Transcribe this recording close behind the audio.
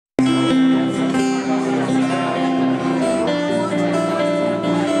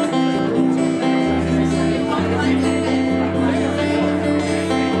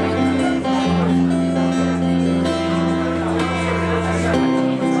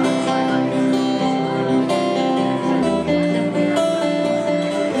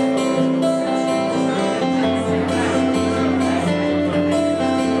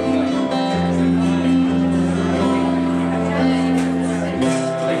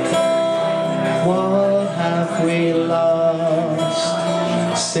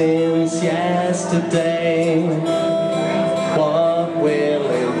yesterday. What will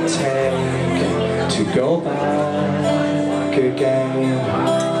it take to go back again?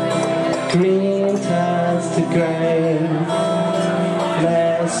 Green turns to grey,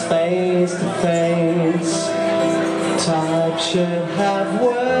 less face to face. Time should have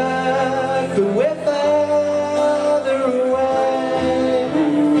worked, but we're further away.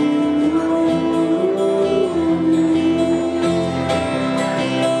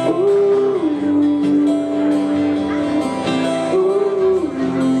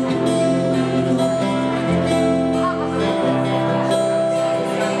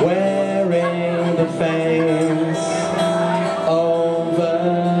 Wearing the fence over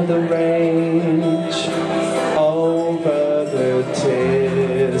the range, over the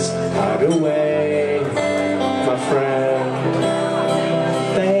tears, hide away, my friend.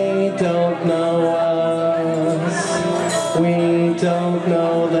 They don't know us, we don't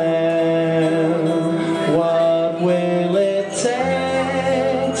know them. What will it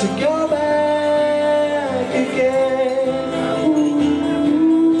take to go back again?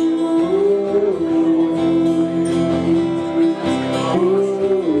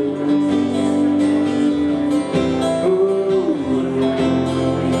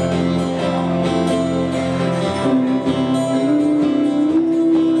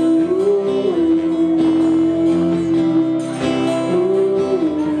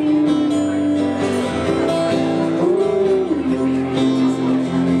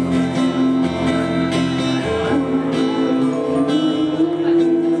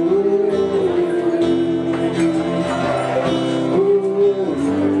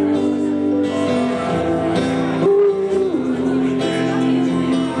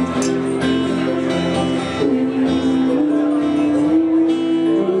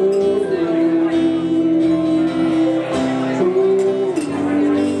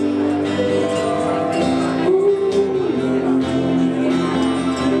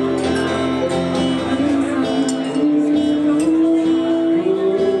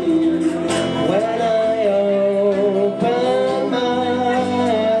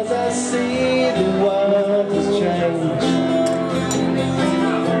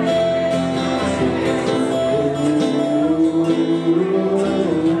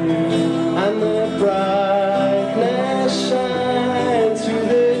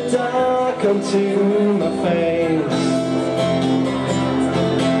 To my face,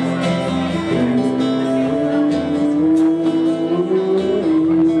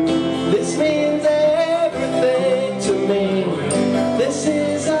 this means everything to me. This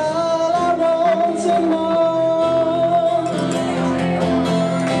is all I want to know.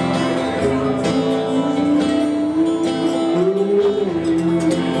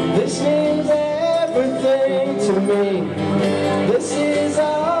 This means everything to me. This is